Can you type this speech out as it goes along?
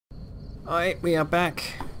Alright, we are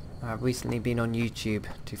back. I've recently been on YouTube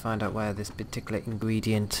to find out where this particular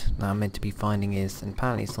ingredient that I'm meant to be finding is, and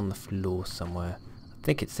apparently it's on the floor somewhere. I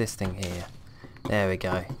think it's this thing here. There we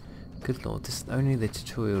go. Good lord, this is only the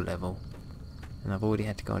tutorial level. And I've already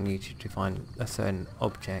had to go on YouTube to find a certain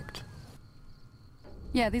object.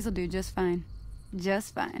 Yeah, these'll do just fine.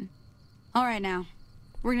 Just fine. Alright now.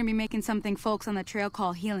 We're gonna be making something folks on the trail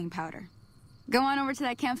call healing powder. Go on over to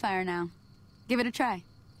that campfire now. Give it a try.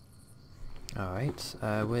 Alright,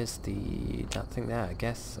 where's that thing there, I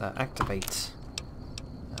guess? Activate.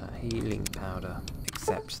 Healing powder.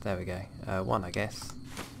 Accept, there we go. One, I guess.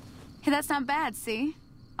 Hey, that's not bad, see?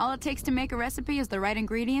 All it takes to make a recipe is the right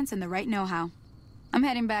ingredients and the right know-how. I'm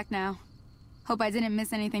heading back now. Hope I didn't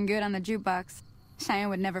miss anything good on the jukebox. Cheyenne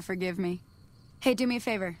would never forgive me. Hey, do me a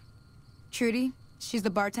favor. Trudy, she's the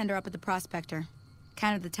bartender up at the Prospector.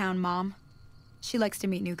 Kind of the town mom. She likes to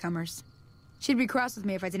meet newcomers. She'd be cross with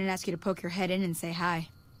me if I didn't ask you to poke your head in and say hi.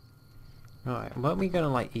 Alright, weren't we gonna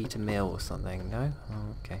like eat a meal or something? No?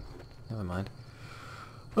 Oh, okay. Never mind.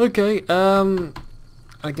 Okay,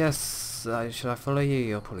 I guess, should I follow you?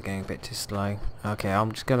 You're probably going a bit too slow. Okay,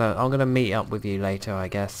 I'm gonna meet up with you later, I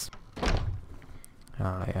guess.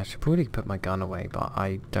 Alright, I should probably put my gun away, but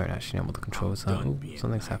I don't actually know what the controls are. Ooh,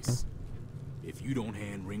 something's happening. If you don't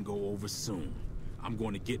hand Ringo over soon, I'm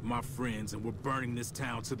going to get my friends and we're burning this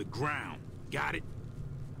town to the ground. Got it?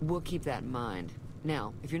 We'll keep that in mind.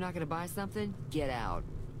 Now, if you're not gonna buy something, get out.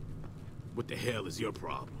 What the hell is your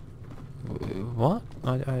problem? What?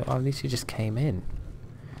 At least you just came in.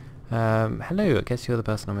 Hello, I guess you're the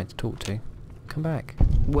person I'm meant to talk to. Come back.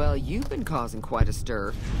 Well, you've been causing quite a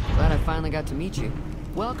stir. Glad I finally got to meet you.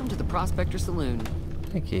 Welcome to the Prospector Saloon.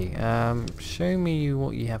 Thank you. Show me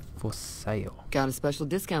what you have for sale. Got a special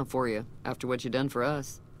discount for you, after what you've done for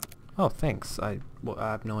us. Oh, thanks. I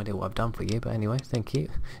have no idea what I've done for you, but anyway, thank you.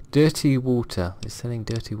 Dirty water. They're selling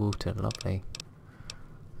dirty water. Lovely.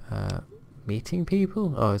 Meeting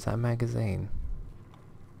people? Oh, is that a magazine?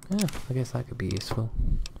 Yeah, I guess that could be useful.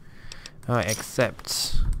 Alright,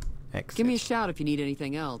 accept. Exit. Give me a shout if you need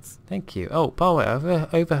anything else. Thank you. Oh, by the way,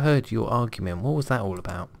 I've overheard your argument. What was that all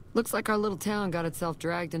about? Looks like our little town got itself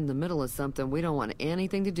dragged into the middle of something we don't want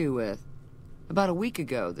anything to do with. About a week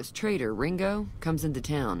ago, this trader, Ringo, comes into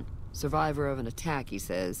town. Survivor of an attack, he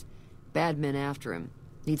says. Bad men after him.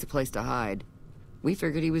 Needs a place to hide. We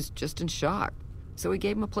figured he was just in shock, so we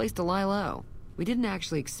gave him a place to lie low. We didn't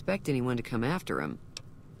actually expect anyone to come after him.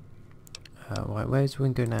 Where's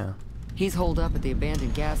Ringo now? He's holed up at the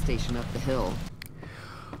abandoned gas station up the hill.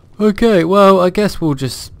 Okay, well, I guess we'll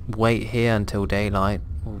just wait here until daylight.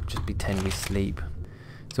 We'll just pretend we sleep.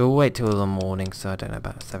 So we'll wait till the morning, so I don't know,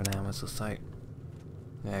 about 7 hours or so.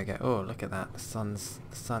 There we go. Oh, look at that. The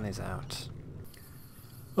sun is out.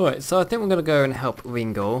 Alright, so I think we're going to go and help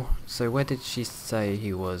Ringo. So where did she say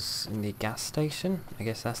he was? In the gas station? I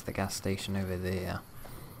guess that's the gas station over there.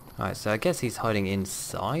 Alright, so I guess he's hiding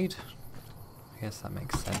inside. I guess that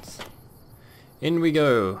makes sense. In we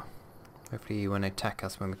go. Hopefully he won't attack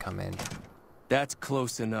us when we come in. That's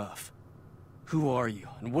close enough. Who are you,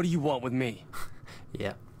 and what do you want with me?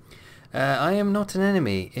 Yeah. I am not an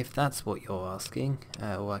enemy, if that's what you're asking.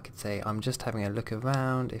 Or I could say, I'm just having a look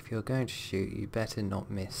around. If you're going to shoot, you better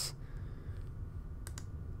not miss.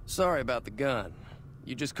 Sorry about the gun.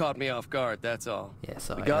 You just caught me off guard, that's all. Yeah,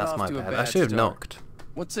 sorry, We got that's off my to a bad. I bad should have start. knocked.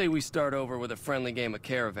 What say we start over with a friendly game of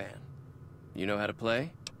Caravan? You know how to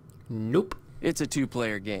play? Nope. It's a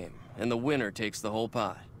two-player game, and the winner takes the whole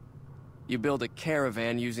pie. You build a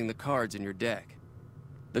caravan using the cards in your deck.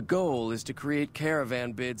 The goal is to create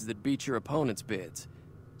caravan bids that beat your opponent's bids,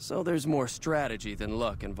 so there's more strategy than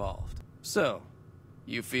luck involved. So,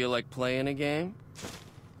 you feel like playing a game?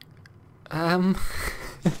 I mean,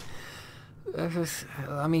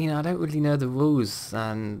 I don't really know the rules,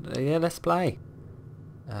 and yeah, let's play.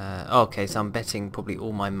 Okay, so I'm betting probably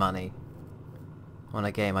all my money on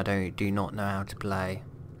a game I do not know how to play.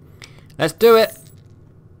 Let's do it!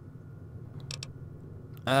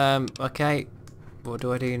 Okay. What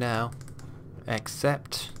do I do now?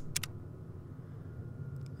 Accept.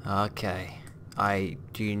 Okay. I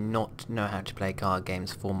do not know how to play card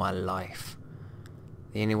games for my life.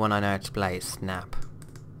 The only one I know how to play is Snap.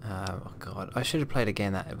 Oh god. I should have played a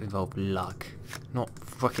game that involved luck, not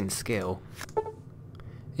fucking skill.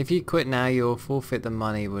 If you quit now, you'll forfeit the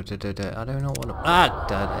money. I don't know what.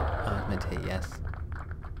 I meant to hit yes.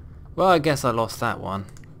 Well, I guess I lost that one.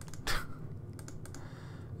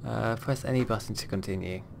 Press any button to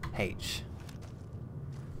continue. H.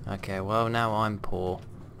 Okay, well now I'm poor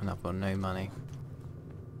and I've got no money.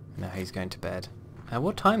 Now he's going to bed.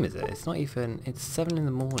 What time is it? It's not even... It's 7 in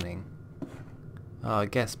the morning. Oh, I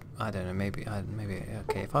guess, I don't know, maybe,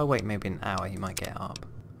 okay, if I wait maybe an hour he might get up.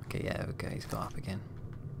 Okay, yeah, okay, he's got up again.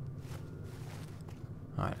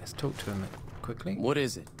 Alright, let's talk to him quickly. What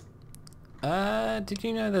is it? Did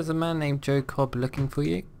you know there's a man named Joe Cobb looking for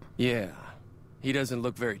you? Yeah. He doesn't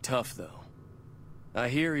look very tough, though. I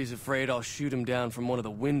hear he's afraid I'll shoot him down from one of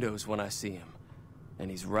the windows when I see him.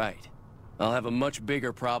 And he's right. I'll have a much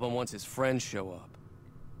bigger problem once his friends show up.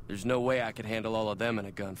 There's no way I could handle all of them in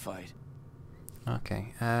a gunfight.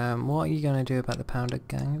 Okay, what are you gonna do about the Pounder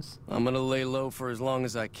gangs? I'm gonna lay low for as long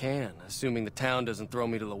as I can, assuming the town doesn't throw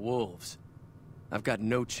me to the wolves. I've got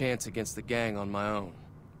no chance against the gang on my own.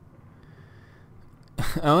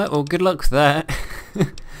 Alright, well good luck with that.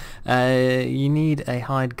 You need a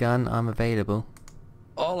hired gun, I'm available.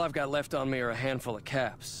 All I've got left on me are a handful of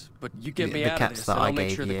caps, but you get me The out of caps this that and I I'll make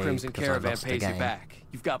gave sure the you Crimson because I Caravan lost the pays you game. back.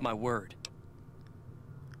 You've got my word.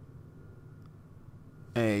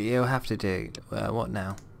 You'll have to do, what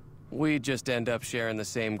now? We just end up sharing the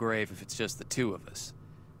same grave if it's just the two of us.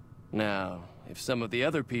 Now, if some of the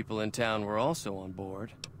other people in town were also on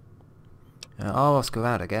board... I'll ask her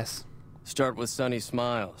out, I guess. Start with Sunny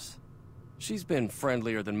Smiles. She's been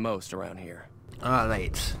friendlier than most around here.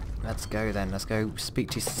 Alright, let's go then. Let's go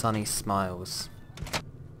speak to Sunny Smiles.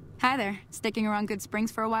 Hi there. Sticking around Good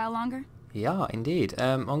Springs for a while longer? Yeah, indeed.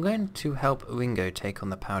 I'm going to help Ringo take on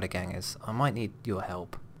the Powder Gangers. I might need your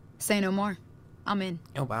help. Say no more. I'm in.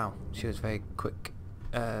 Oh wow, she was very quick.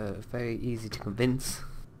 Very easy to convince.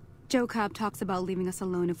 Joe Cobb talks about leaving us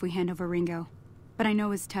alone if we hand over Ringo. But I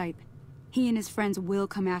know his type. He and his friends will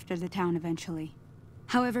come after the town eventually.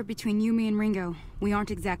 However, between you, me, and Ringo, we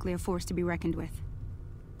aren't exactly a force to be reckoned with.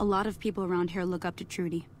 A lot of people around here look up to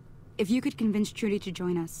Trudy. If you could convince Trudy to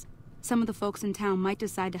join us, some of the folks in town might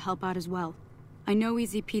decide to help out as well. I know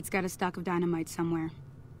Easy Pete's got a stock of dynamite somewhere,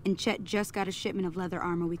 and Chet just got a shipment of leather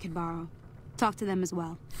armor we could borrow. Talk to them as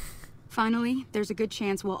well. Finally, there's a good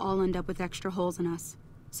chance we'll all end up with extra holes in us.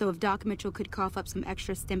 So if Doc Mitchell could cough up some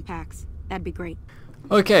extra stim packs, that'd be great.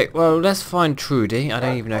 Okay, well let's find Trudy. I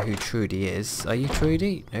don't even know who Trudy is. Are you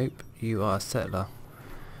Trudy? Nope, you are a settler.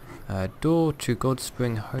 Door to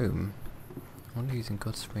Godspring Home. I wonder who's in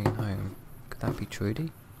Godspring Home. Could that be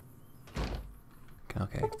Trudy?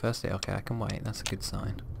 Okay, firstly, okay, I can wait. That's a good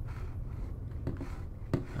sign.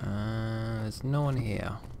 There's no one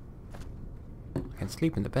here. I can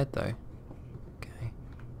sleep in the bed though. Okay.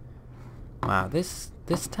 Wow, this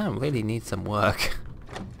town really needs some work.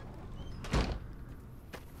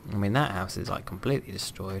 I mean, that house is like completely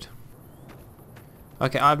destroyed.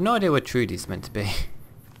 Okay, I have no idea where Trudy's meant to be.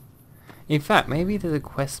 In fact, maybe there's a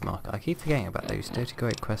quest marker. I keep forgetting about those 30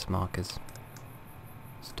 great quest markers.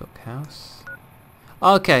 Stockhouse.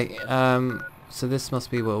 Okay, so this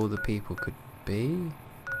must be where all the people could be.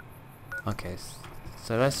 Okay,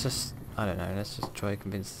 so let's just, I don't know, let's just try to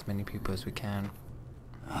convince as many people as we can.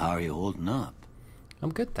 How are you holding up?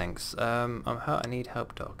 I'm good, thanks. I'm hurt, I need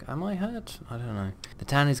help, Doc. Am I hurt? I don't know. The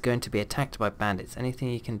town is going to be attacked by bandits. Anything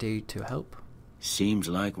you can do to help? Seems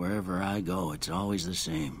like wherever I go, it's always the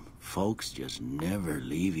same. Folks just never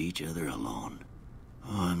leave each other alone.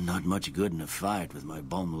 Oh, I'm not much good in a fight with my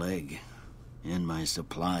bum leg. And my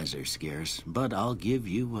supplies are scarce, but I'll give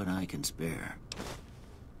you what I can spare.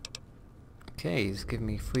 Okay, he's giving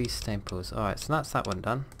me 3 staples. Alright, so that's that one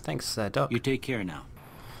done. Thanks, Doc. You take care now.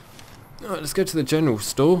 Alright, let's go to the general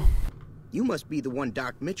store. You must be the one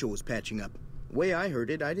Doc Mitchell was patching up. The way I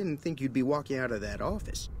heard it, I didn't think you'd be walking out of that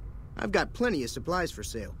office. I've got plenty of supplies for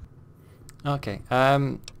sale. Okay,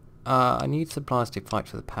 I need supplies to fight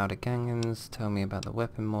for the Powder Gangers. Tell me about the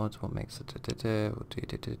weapon mods. What makes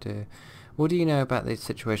it What do you know about the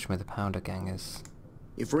situation with the Powder Gangers?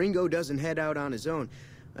 If Ringo doesn't head out on his own,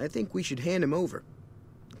 I think we should hand him over.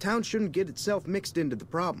 The town shouldn't get itself mixed into the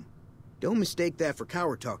problem. Don't mistake that for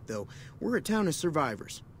coward talk, though. We're a town of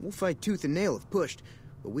survivors. We'll fight tooth and nail if pushed,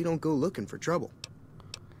 but we don't go looking for trouble.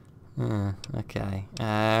 Okay.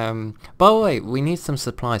 By the way, we need some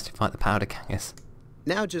supplies to fight the Powder Gangers.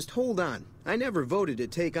 Now just hold on. I never voted to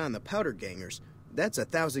take on the Powder Gangers. That's a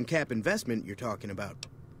 1,000 cap investment you're talking about.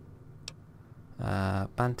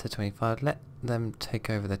 Banter 25. Let them take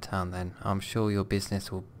over the town then. I'm sure your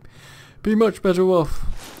business will be much better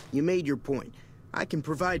off. You made your point. I can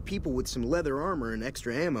provide people with some leather armor and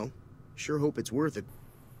extra ammo. Sure hope it's worth it.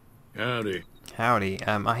 Howdy. Howdy.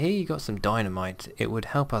 I hear you got some dynamite. It would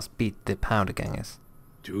help us beat the Powder Gangers.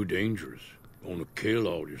 Too dangerous. Gonna kill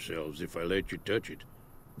all yourselves if I let you touch it.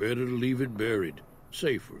 Better to leave it buried.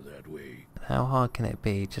 Safer that way. How hard can it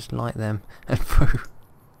be? Just light them and through.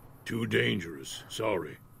 Too dangerous.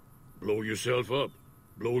 Sorry. Blow yourself up.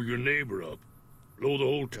 Blow your neighbor up. Blow the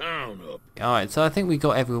whole town up. Alright, so I think we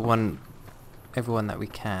got everyone everyone that we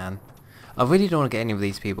can. I really don't want to get any of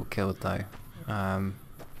these people killed though.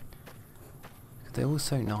 They're all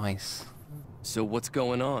so nice. So what's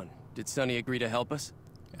going on? Did Sonny agree to help us?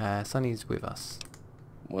 Sonny's with us.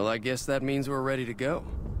 Well, I guess that means we're ready to go.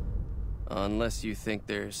 Unless you think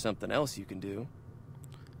there's something else you can do.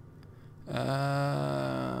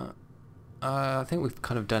 I think we've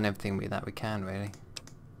kind of done everything that we can, really.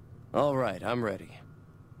 Alright, I'm ready.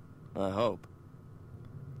 I hope.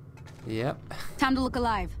 Yep. Time to look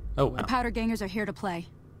alive. Oh, wow. The powder gangers are here to play.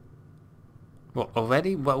 What,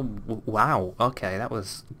 already? Well, wow. Okay, that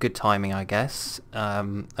was good timing, I guess.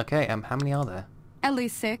 Okay, how many are there? At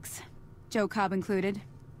least 6. Joe Cobb included.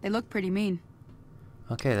 They look pretty mean.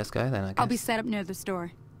 Okay, let's go then, I guess. I'll be set up near the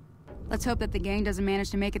store. Let's hope that the gang doesn't manage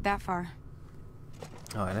to make it that far.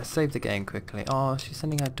 Alright, let's save the game quickly. Oh, she's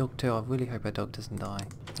sending her dog too. I really hope her dog doesn't die.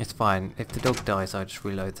 It's fine. If the dog dies, I'll just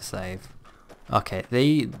reload the save. Okay,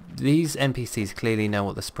 these NPCs clearly know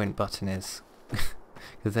what the sprint button is.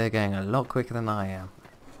 Because they're going a lot quicker than I am.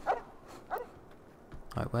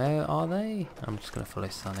 Right, where are they? I'm just going to follow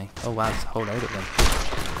Sonny. Oh wow, there's a whole load of them.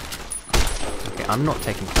 Okay, I'm not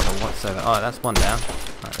taking cover whatsoever. Oh, that's one down.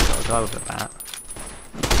 Right, I've got a guy with a bat.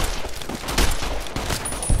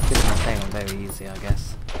 This is playing on very easy, I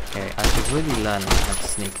guess. Okay, I should really learn how to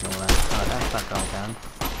sneak and all that. Alright, that's that guy down.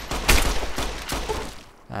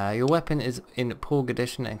 Your weapon is in poor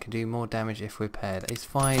condition and can do more damage if repaired. It's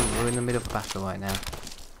fine, we're in the middle of a battle right now.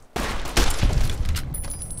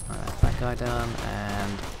 Alright, that's that guy done,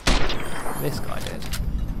 and this guy did.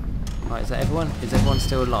 Right, is that everyone? Is everyone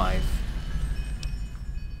still alive?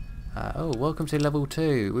 Oh, welcome to level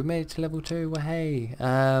 2. We made it to level 2, well, hey.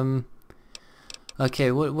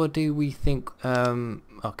 Okay, what do we think?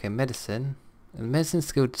 Okay, medicine. The medicine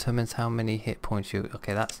skill determines how many hit points you...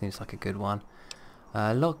 Okay, that seems like a good one.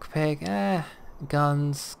 Lockpick,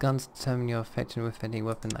 guns determine your effectiveness with any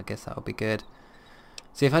weapon. I guess that'll be good.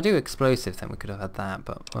 See, if I do explosive, then we could have had that,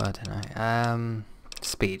 but well, I don't know.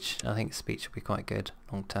 Speech. I think speech would be quite good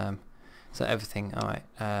long term. So everything. All right.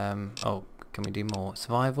 Oh, can we do more?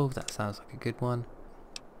 Survival. That sounds like a good one.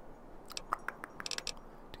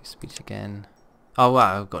 Do speech again. Oh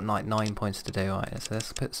wow, I've got 9 points to do. Right. So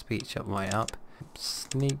let's put speech up right up.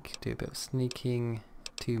 Sneak. Do a bit of sneaking.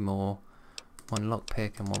 2 more. 1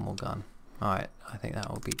 lockpick and 1 more gun. Alright, I think that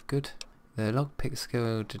will be good. The lockpick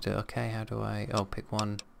skill to do. Okay, how do I... Oh, pick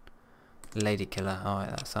 1. Lady killer.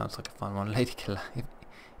 Alright, that sounds like a fun one. Lady killer.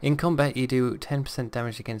 In combat, you do 10%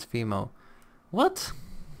 damage against female. What?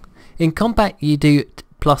 In combat, you do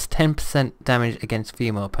plus 10% damage against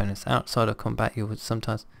female opponents. Outside of combat, you will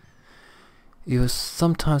sometimes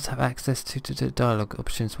have access to dialogue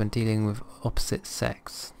options when dealing with opposite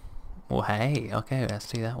sex. Well, hey, okay, let's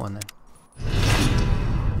do that one then.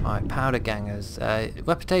 Alright, powder gangers.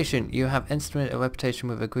 Reputation. You have instrumented a reputation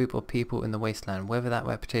with a group of people in the wasteland. Whether that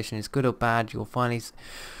reputation is good or bad, you'll finally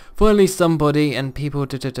somebody and people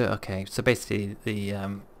Okay, so basically the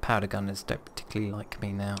powder gunners don't particularly like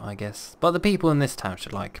me now, I guess. But the people in this town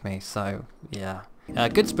should like me, so yeah.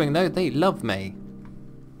 Goodspring though, they love me.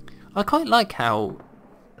 I quite like how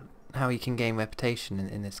you can gain reputation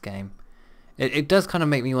in this game. It does kind of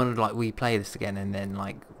make me want to like replay this again and then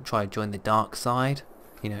like try to join the dark side.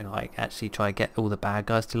 You know, like actually try to get all the bad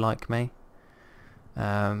guys to like me.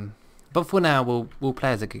 But for now we'll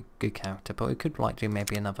play as a good character. But we could like do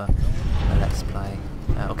maybe another let's play.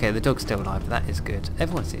 Okay, the dog's still alive. That is good.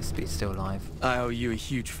 Everyone seems to be still alive. I owe you a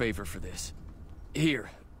huge favor for this.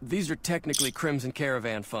 Here, these are technically Crimson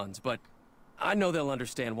Caravan funds, but I know they'll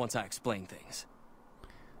understand once I explain things.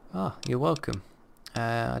 Ah, you're welcome.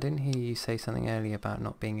 I didn't hear you say something earlier about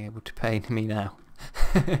not being able to pay me now.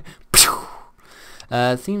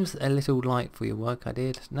 Seems a little light for your work I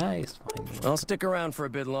did. No, it's fine. I'll stick around for a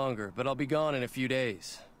bit longer, but I'll be gone in a few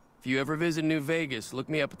days. If you ever visit New Vegas, look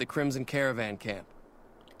me up at the Crimson Caravan camp.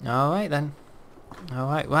 Alright then.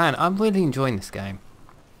 Alright, man, I'm really enjoying this game.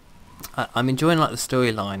 I'm enjoying like the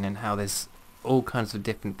storyline and how there's all kinds of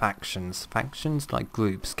different factions. Factions, like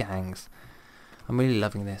groups, gangs. I'm really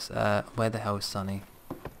loving this. Where the hell is Sonny?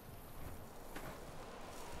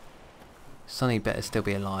 Sonny better still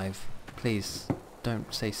be alive. Please,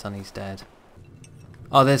 don't say Sonny's dead.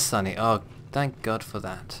 Oh, there's Sonny. Oh, thank God for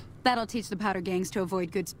that. That'll teach the powder gangs to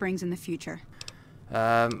avoid Good Springs in the future.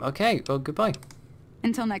 Okay, well, goodbye.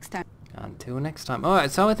 Until next time. Until next time.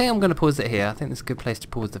 Alright, so I think I'm going to pause it here. I think this is a good place to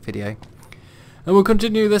pause the video. And we'll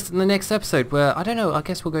continue this in the next episode where, I don't know, I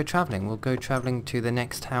guess we'll go travelling. We'll go travelling to the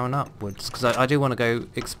next town upwards. Because I do want to go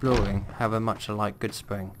exploring, however much I like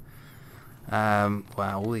Goodspring. Wow,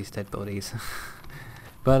 all these dead bodies.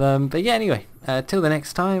 But yeah, anyway, till the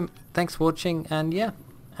next time, thanks for watching, and yeah,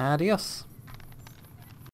 adios.